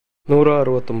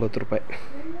169 ರೂಪಾಯಿ,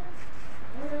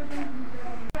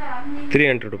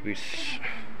 300 rupees,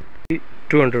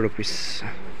 200 rupees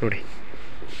ನೋಡಿ.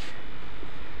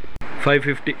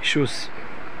 550 shoes,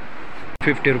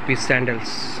 50 rupees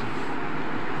sandals.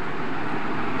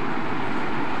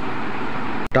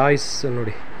 Toys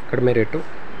ನೋಡಿ ಕಡಿಮೆ ರೇಟು.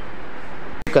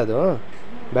 ಅದು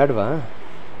ಬೇಡವಾ?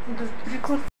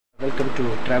 Welcome to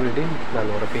travel day.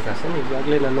 ನಾನು ರಫೀಕ್ ಹಾಸನ್.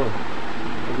 ಈಗಾಗಲೇ ನಾನು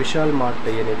ವಿಶಾಲ್ ಮಾರ್ಟ್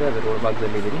ಏನಿದೆ ಅದರ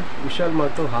ಒಳಭಾಗದಲ್ಲಿದ್ದೀನಿ. ವಿಶಾಲ್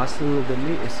ಮಾರ್ಟು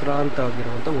ಹಾಸನದಲ್ಲಿ ಹೆಸರಾಂತ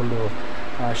ಆಗಿರುವಂಥ ಒಂದು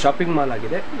ಶಾಪಿಂಗ್ ಮಾಲ್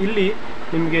ಆಗಿದೆ. ಇಲ್ಲಿ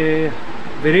ನಿಮಗೆ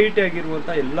ವೆರೈಟಿ ಆಗಿರುವಂಥ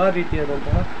ಎಲ್ಲ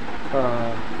ರೀತಿಯಾದಂತಹ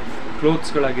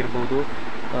ಕ್ಲೋತ್ಸ್ಗಳಾಗಿರ್ಬೋದು,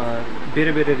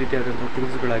 ಬೇರೆ ಬೇರೆ ರೀತಿಯಾದಂಥ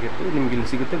ಥಿಂಗ್ಸ್ಗಳಾಗಿರ್ಬೋದು ನಿಮ್ಗೆ ಇಲ್ಲಿ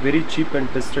ಸಿಗುತ್ತೆ. ವೆರಿ ಚೀಪ್ ಆ್ಯಂಡ್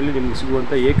ಬೆಸ್ಟಲ್ಲಿ ನಿಮ್ಗೆ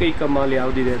ಸಿಗುವಂಥ ಏಕೈಕ ಮಾಲ್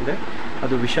ಯಾವುದಿದೆ ಅಂದರೆ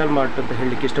ಅದು ವಿಶಾಲ್ ಮಾರ್ಟ್ ಅಂತ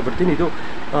ಹೇಳಲಿಕ್ಕೆ ಇಷ್ಟಪಡ್ತೀನಿ. ಇದು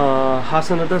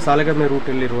ಹಾಸನದ ಸಾಲಗಾಮೆ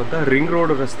ರೂಟಲ್ಲಿರುವಂಥ ರಿಂಗ್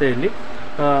ರೋಡ್ ರಸ್ತೆಯಲ್ಲಿ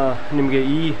ನಿಮಗೆ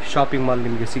ಈ ಶಾಪಿಂಗ್ ಮಾಲ್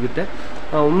ನಿಮಗೆ ಸಿಗುತ್ತೆ.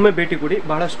 ಒಮ್ಮೆ ಭೇಟಿ ಕೊಡಿ.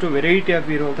 ಭಾಳಷ್ಟು ವೆರೈಟಿ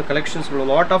ಆಗಿರುವಂಥ ಕಲೆಕ್ಷನ್ಸ್ಗಳು,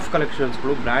 ಲಾಟ್ ಆಫ್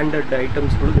ಕಲೆಕ್ಷನ್ಸ್ಗಳು, ಬ್ರ್ಯಾಂಡೆಡ್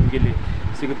ಐಟಮ್ಸ್ಗಳು ನಿಮಗೆ ಇಲ್ಲಿ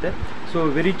ಸಿಗುತ್ತೆ. ಸೊ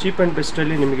ವೆರಿ ಚೀಪ್ ಆ್ಯಂಡ್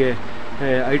ಬೆಸ್ಟಲ್ಲಿ ನಿಮಗೆ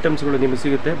ಐಟಮ್ಸ್ಗಳು ನಿಮಗೆ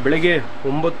ಸಿಗುತ್ತೆ. ಬೆಳಗ್ಗೆ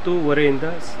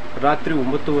 9:30 ರಾತ್ರಿ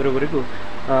 9:30ವರೆಗೂ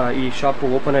ಈ ಶಾಪ್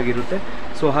ಓಪನ್ ಆಗಿರುತ್ತೆ.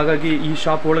 ಸೊ ಹಾಗಾಗಿ ಈ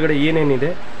ಶಾಪ್ ಒಳಗಡೆ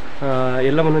ಏನೇನಿದೆ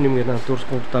ಎಲ್ಲವನ್ನು ನಿಮಗೆ ನಾನು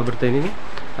ತೋರಿಸ್ಕೊಡ್ತಾ ಬರ್ತಾಯಿದ್ದೀನಿ.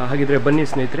 ಹಾಗಿದ್ರೆ ಬನ್ನಿ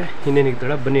ಸ್ನೇಹಿತರೆ,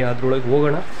 ಇನ್ನೇನಿರ್ತಲ್ಲ ಬನ್ನಿ ಅದರೊಳಗೆ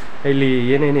ಹೋಗೋಣ. ಇಲ್ಲಿ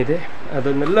ಏನೇನಿದೆ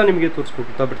ಅದನ್ನೆಲ್ಲ ನಿಮಗೆ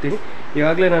ತೋರಿಸ್ಕೊಡ್ತಾ ಬರ್ತೀನಿ.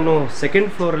 ಈಗಾಗಲೇ ನಾನು second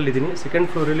ಫ್ಲೋರಲ್ಲಿದ್ದೀನಿ. Second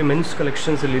ಫ್ಲೋರಲ್ಲಿ men's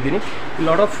ಕಲೆಕ್ಷನ್ಸಲ್ಲಿದ್ದೀನಿ.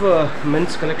 Lot of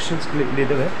men's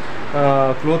ಕಲೆಕ್ಷನ್ಸ್ಗಳಿದ್ದಾವೆ.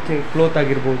 Cloth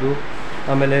ಆಗಿರ್ಬೋದು,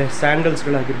 ಆಮೇಲೆ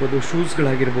ಸ್ಯಾಂಡಲ್ಸ್ಗಳಾಗಿರ್ಬೋದು,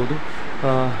 ಶೂಸ್ಗಳಾಗಿರ್ಬೋದು,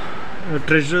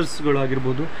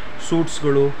 ಟ್ರೆಷರ್ಸ್ಗಳಾಗಿರ್ಬೋದು,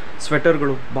 ಸೂಟ್ಸ್ಗಳು,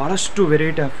 ಸ್ವೆಟರ್ಗಳು, ಭಾಳಷ್ಟು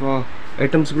ವೆರೈಟಿ ಆಫ್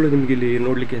ಐಟಮ್ಸ್ಗಳು ನಿಮಗೆ ಇಲ್ಲಿ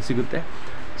ನೋಡಲಿಕ್ಕೆ ಸಿಗುತ್ತೆ.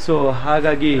 ಸೊ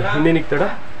ಹಾಗಾಗಿ ಇನ್ನೇನಿಗೆ ತಡ,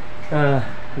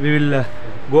 we will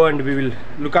go and we will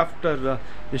look after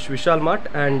this Vishal mart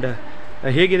and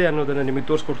ಹೇಗಿದೆ ಅನ್ನೋದನ್ನು ನಿಮಗೆ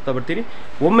ತೋರಿಸ್ಕೊಡ್ತಾ ಬರ್ತೀನಿ.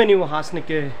 ಒಮ್ಮೆ ನೀವು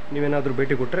ಹಾಸನಕ್ಕೆ ನೀವೇನಾದರೂ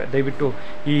ಭೇಟಿ ಕೊಟ್ಟರೆ ದಯವಿಟ್ಟು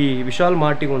ಈ ವಿಶಾಲ್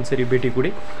ಮಾರ್ಟಿಗೆ ಒಂದು ಸರಿ ಭೇಟಿ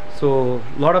ಕೊಡಿ. So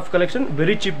lot of collection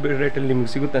very cheap ರೇಟಲ್ಲಿ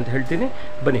ನಿಮಗೆ ಸಿಗುತ್ತೆ ಅಂತ ಹೇಳ್ತೀನಿ.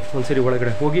 ಬನ್ನಿ ಒಂದು ಸರಿ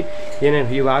ಒಳಗಡೆ ಹೋಗಿ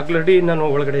ಏನೇನು ಆಲ್ರೆಡಿ ನಾನು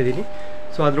ಒಳಗಡೆ ಇದ್ದೀನಿ.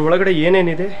 ಸೊ ಅದ್ರ ಒಳಗಡೆ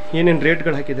ಏನೇನಿದೆ, ಏನೇನು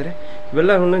ರೇಟ್ಗಳು ಹಾಕಿದ್ದಾರೆ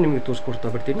ಇವೆಲ್ಲವನ್ನು ನಿಮಗೆ ತೋರಿಸ್ಕೊಡ್ತಾ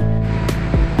ಬರ್ತೀನಿ.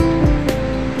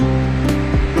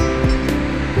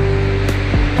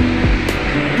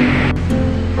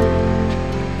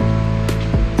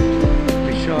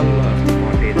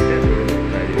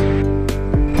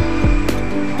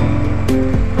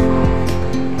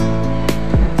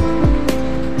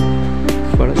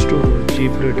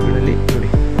 ಚೀಪ್ ರೇಟ್ಗಳಲ್ಲಿ ನೋಡಿ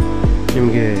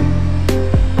ನಿಮಗೆ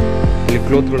ಇಲ್ಲಿ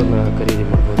ಕ್ಲೋತ್ಗಳನ್ನು ಖರೀದಿ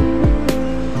ಮಾಡ್ಬೋದು.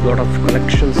 ಲಾಟ್ ಆಫ್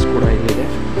ಕಲೆಕ್ಷನ್ಸ್ ಕೂಡ ಇಲ್ಲಿದೆ.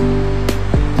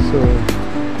 So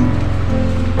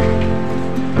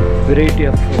variety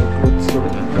of clothes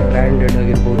branded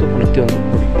ಆಗಿರ್ಬೋದು, ಪ್ರತಿಯೊಂದು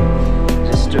ನೋಡಿ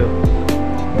ಜಸ್ಟ್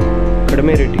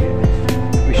ಕಡಿಮೆ ರೇಟಿಗೆ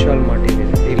ವಿಶಾಲ್ ಮಾರ್ಟ್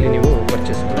ಏನಿದೆ ಇಲ್ಲಿ ನೀವು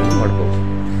ಪರ್ಚೇಸ್ ಮಾಡ್ಬೋದು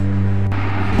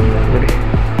ನೋಡಿ.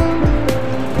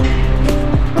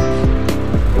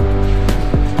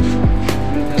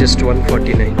 Just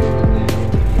 149.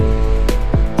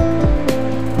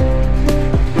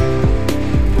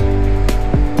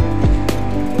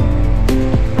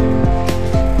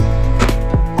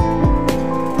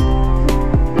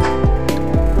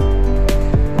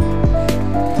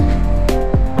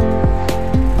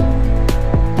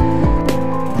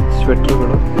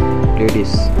 ಸ್ವೆಟರ್ಗಳು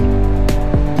ladies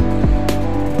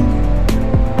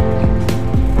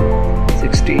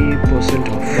 60%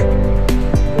 of.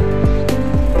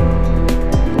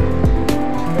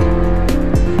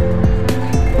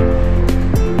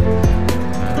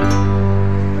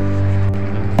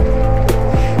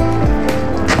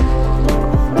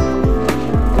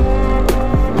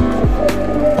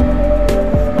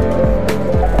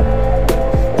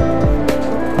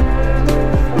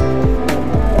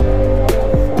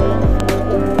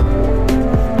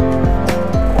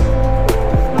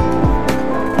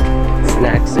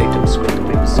 Snacks items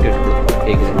ಬಿಸ್ಕೆಟ್ಗಳು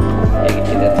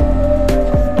ಹೇಗಿದೆ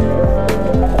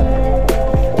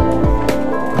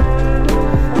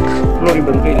ನೋಡಿ.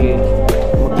 ಬಂದರೆ ಇಲ್ಲಿ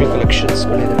ಮಕ್ಕಳ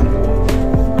ಕಲೆಕ್ಷನ್ಸ್ಗಳಿದೆ.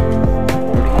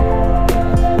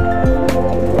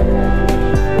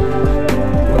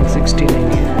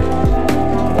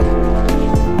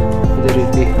 ಅದೇ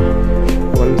ರೀತಿ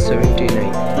 179.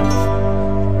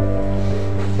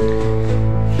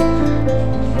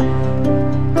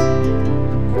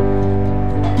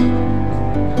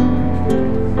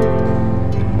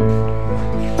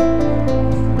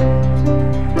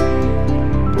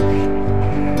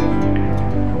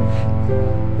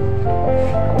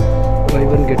 Buy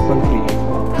one get one free.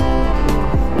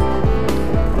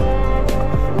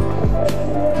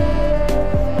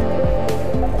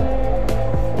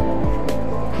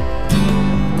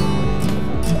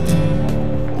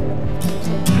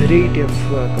 Variety of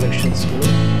ಕಲೆಕ್ಷನ್ಸ್ಗಳು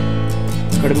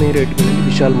ಕಡಿಮೆ ರೇಟ್ಗಳಲ್ಲಿ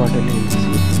ವಿಶಾಲ್ ಮಾರ್ಟಲ್ಲಿ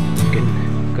ಸಿಗುತ್ತೆ.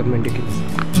 Recommend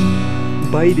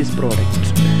by this product.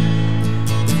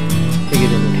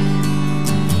 ಹೇಗಿದೆ ನೋಡಿ,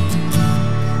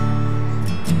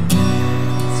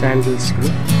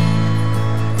 ಸ್ಯಾಂಡಲ್ಸ್ಗಳು.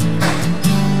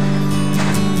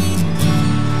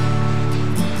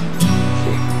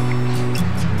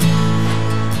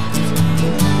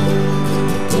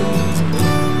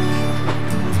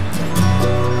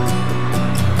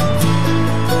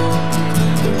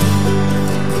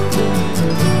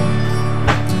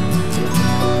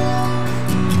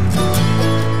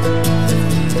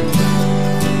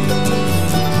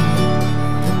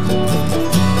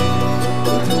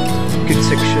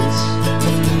 ಸೆಕ್ಷನ್ಸ್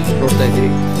ನೋಡ್ತಾ ಇದ್ದೀವಿ.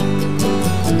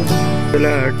 ಎಲ್ಲ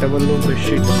towel,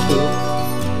 bedsheets,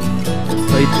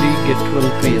 by 3 get 1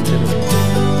 free ಅಂತ ನೋಡಿ.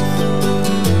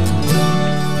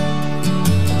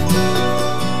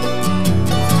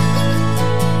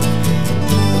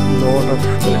 Lot of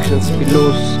collections.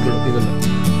 ಪಿಲ್ಲೋಸ್ಗಳು ಇದೆಲ್ಲ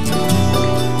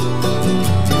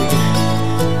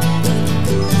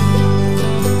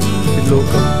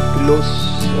ಪಿಲ್ಲೋಸ್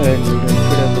ಆ್ಯಂಡ್ ಈ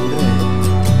ಕಡೆ ಬಂದರೆ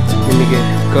ನಿಮಗೆ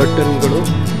ಕರ್ಟನ್ಗಳು.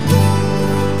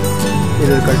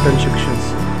 ಇದು ಕರ್ಟನ್ ಸೆಕ್ಷನ್ಸ್.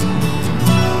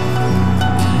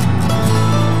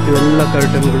 ಇವೆಲ್ಲ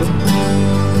ಕರ್ಟನ್ಗಳು.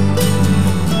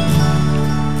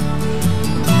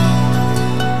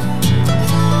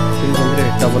 ಇಲ್ಲಿ ಬಂದರೆ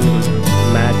ಟವಲ್ಗಳು,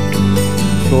 ಮ್ಯಾಟ್,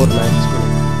 ಫ್ಲೋರ್ ಮ್ಯಾಟ್ಸ್ಗಳು.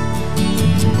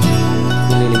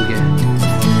 ಇಲ್ಲಿ ನಿಮಗೆ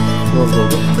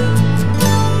ನೋಡ್ಬೋದು.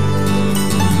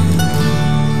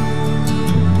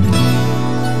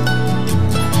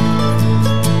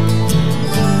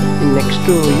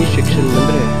 ನೆಕ್ಸ್ಟು ಈ ಸೆಕ್ಷನ್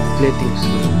ಬಂದರೆ ಪ್ಲೇಥಿಂಗ್ಸ್.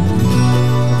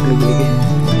 ಮಕ್ಕಳುಗಳಿಗೆ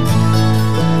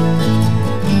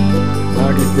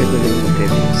ಆಡ್ಲಿಕ್ಕೆ ಬೇಕಾಗಿರುವ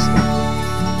ಪ್ಲೇಥಿಂಗ್ಸ್.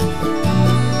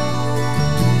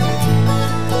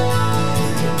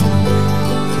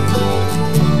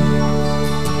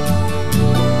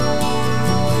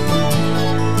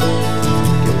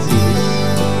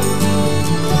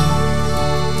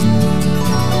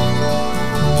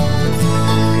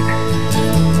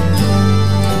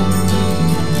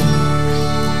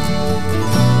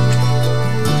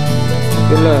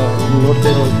 ಎಲ್ಲ ನೋಡ್ತಾ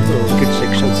ಇರುವಂಥದ್ದು ಕಿಡ್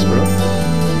ಸೆಕ್ಷನ್ಸ್ಗಳು.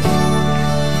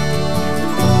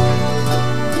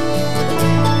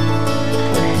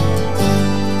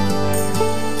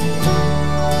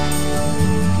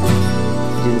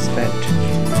 Jeans pant.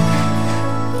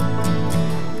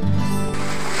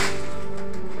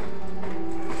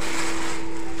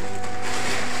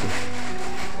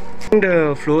 ಅಂಡ್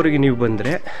ಫ್ಲೋರಿಗೆ ನೀವು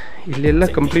ಬಂದರೆ ಇಲ್ಲೆಲ್ಲ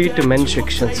ಕಂಪ್ಲೀಟ್ ಮೆನ್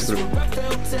ಸೆಕ್ಷನ್ಸ್ಗಳು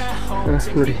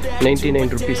ನೋಡಿ. 99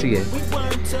 ರುಪೀಸಿಗೆ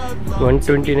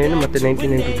 129 ಮತ್ತು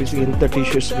 99 ರುಪೀಸಿಗೆ ಇಂಥ ಟೀ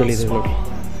ಶರ್ಟ್ಸ್ಗಳಿದೆ ನೋಡಿ.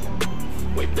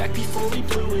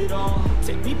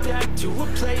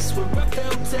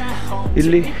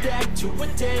 ಇಲ್ಲಿ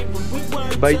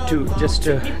ಬೈ 2 ಜಸ್ಟ್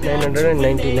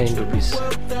 999 ರುಪೀಸ್.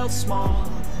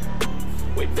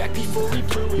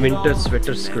 ವಿಂಟರ್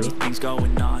ಸ್ವೆಟರ್ಸ್ಗಳು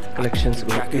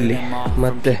ಕಲೆಕ್ಷನ್ಸ್ಗಳು ಇಲ್ಲಿ.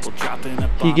 ಮತ್ತು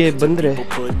ಹೀಗೆ ಬಂದರೆ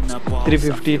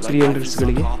 350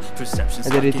 300ಗಳಿಗೆ.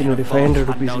 ಅದೇ ರೀತಿ ನೋಡಿ 500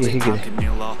 ರುಪೀಸ್ಗೆ ಹೀಗಿದೆ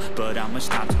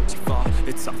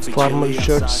formal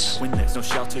shirts,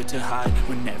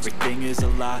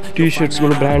 tea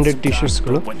ಶರ್ಟ್ಸ್ಗಳು, branded tea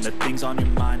ಶರ್ಟ್ಸ್ಗಳು.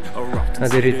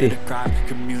 ಅದೇ ರೀತಿ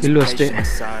ಇಲ್ಲೂ ಅಷ್ಟೇ.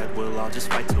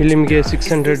 ಇಲ್ಲಿ ನಿಮಗೆ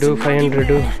 600,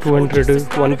 500, 200,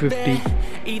 150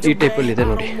 ಈ ಟೈಪಲ್ಲಿದೆ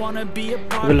ನೋಡಿ.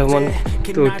 ಇವೆಲ್ಲ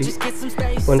 130,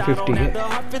 150ಗೆ.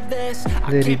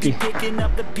 ಅದೇ ರೀತಿ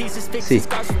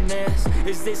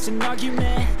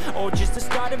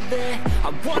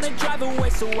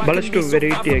ಬಹಳಷ್ಟು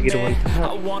ವೆರೈಟಿ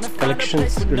ಆಗಿರುವಂತಹ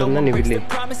ಕಲೆಕ್ಷನ್ಸ್ಗಳನ್ನು ನೀವು ಇಲ್ಲಿ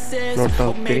ನೋಡ್ತಾ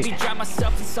ಹೋಗ್ತೀರಿ.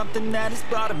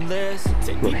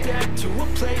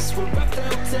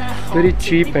 Very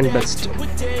cheap and best.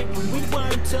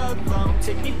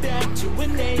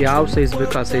 ಯಾವ ಸೈಜ್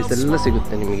ಬೇಕು ಆ ಸೈಜ್ ಎಲ್ಲ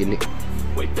ಸಿಗುತ್ತೆ ನಿಮಗೆ ಇಲ್ಲಿ.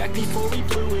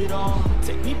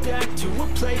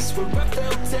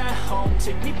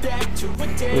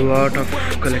 Lot of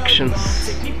collections.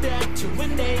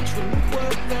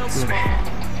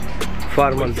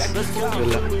 ಫಾರ್ಮಲ್ಸ್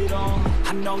ಎಲ್ಲ.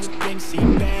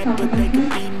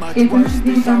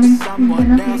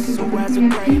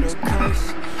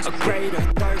 A greater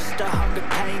thirst, a hunger,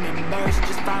 pain and mercy.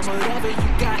 Just find whatever you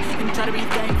got and try to be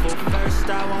thankful first.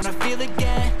 I wanna feel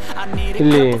again. I need a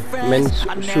ಇಲ್ಲಿ couple friends. Men's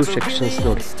I shoe never sections really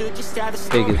ನೋಡಿ understood just how the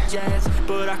ಹೇಗಿದೆ. story ends,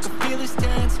 but I can feel his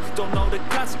tense. Don't know the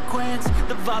consequence.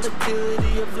 The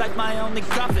volatility of life, my only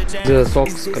confidence. The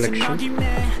socks Is this collection. an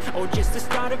argument or just the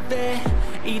start of it?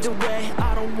 Either way,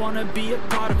 I don't wanna be a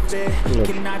part of it. No.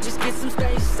 Can I just get some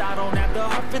space? I don't have the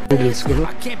heart for this.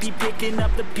 Sandals. I can't be picking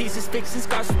up the pieces, fixing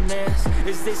scars from this.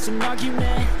 Is this an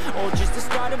argument or just the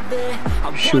start of it? I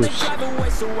wanna Shoes. drive away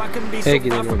so I can be so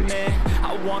ಹೇಗಿದೆ far from ನೋಡಿ. it. I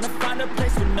I wanna find a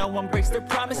place where no one breaks their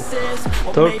promises.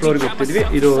 Third ಫ್ಲೋರ್ಗೆ ಹೋಗ್ತಿದ್ವಿ.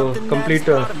 ಇದು complete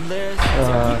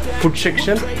food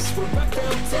section,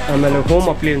 ಆಮೇಲೆ home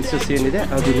ಅಪ್ಲಿಯನ್ಸಸ್ ಏನಿದೆ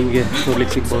ಅದು ನಿಮಗೆ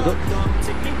ನೋಡ್ಲಿಕ್ಕೆ ಸಿಗ್ಬೋದು.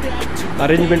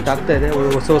 ಅರೇಂಜ್ಮೆಂಟ್ ಆಗ್ತಾ ಇದೆ,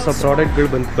 ಹೊಸ ಹೊಸ ಪ್ರಾಡಕ್ಟ್ಗಳು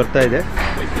ಬರ್ತಾ ಇದೆ.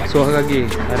 ಸೊ ಹಾಗಾಗಿ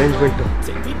ಅರೇಂಜ್ಮೆಂಟು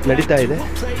ನಡೀತಾ ಇದೆ.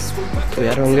 ಸೊ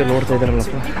ಯಾರೋ ಹಂಗೆ ನೋಡ್ತಾ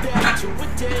ಇದ್ದಾರಲ್ಲಪ್ಪ.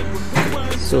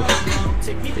 ಸೊ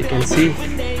ಯು ಕ್ಯಾನ್ ಸಿ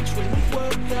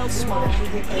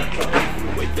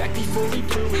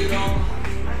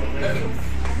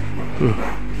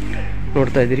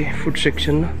ನೋಡ್ತಾ ಇದ್ದೀರಿ food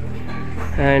section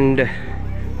and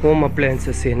home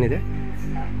appliances ಏನಿದೆ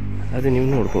ಅದು ನೀವು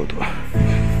ನೋಡ್ಬೋದು.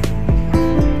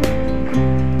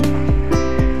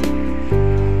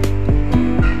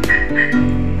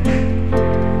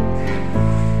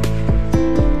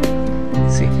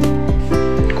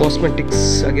 ಕಾಸ್ಮೆಟಿಕ್ಸ್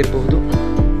ಆಗಿರ್ಬೋದು,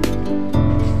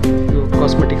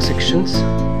 ಕಾಸ್ಮೆಟಿಕ್ ಸೆಕ್ಷನ್ಸ್.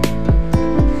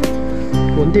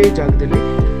 ಒಂದೇ ಜಾಗದಲ್ಲಿ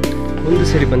ಒಂದು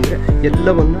ಸರಿ ಬಂದರೆ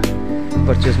ಎಲ್ಲವನ್ನು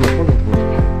ಪರ್ಚೇಸ್ ಮಾಡ್ಕೊಂಡು ಹೋಗ್ಬೋದು.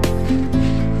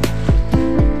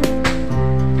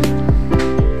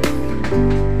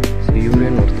 ಸೊ ಇವರೇ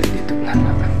ನೋಡ್ತಾ ಇದ್ದಿದ್ದು ನನ್ನ.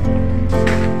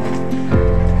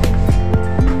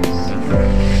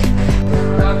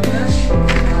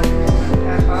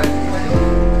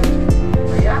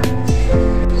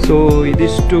 ಸೊ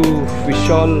ಇದಿಷ್ಟು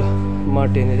ವಿಶಾಲ್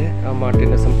ಮಾರ್ಟ್ ಏನಿದೆ ಆ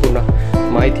ಮಾರ್ಟಿನ ಸಂಪೂರ್ಣ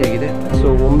ಮಾಹಿತಿಯಾಗಿದೆ. ಸೊ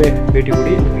ಒಮ್ಮೆ ಭೇಟಿ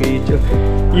ಕೊಡಿ. ನಿಮಗೆ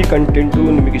ಈ ಕಂಟೆಂಟು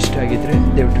ನಿಮಗೆ ಇಷ್ಟ ಆಗಿದ್ದರೆ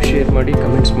ದಯವಿಟ್ಟು ಶೇರ್ ಮಾಡಿ,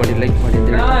 ಕಮೆಂಟ್ಸ್ ಮಾಡಿ, ಲೈಕ್ ಮಾಡಿ ಅಂತ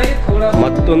ಹೇಳಿ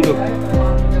ಮತ್ತೊಂದು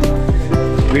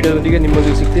ವಿಡಿಯೋದೊಂದಿಗೆ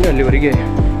ನಿಮ್ಮೊಂದಿಗೆ ಸಿಗ್ತೀನಿ. ಅಲ್ಲಿವರೆಗೆ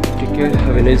take care,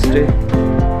 have A nice day,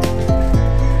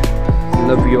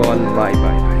 love you all, bye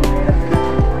bye.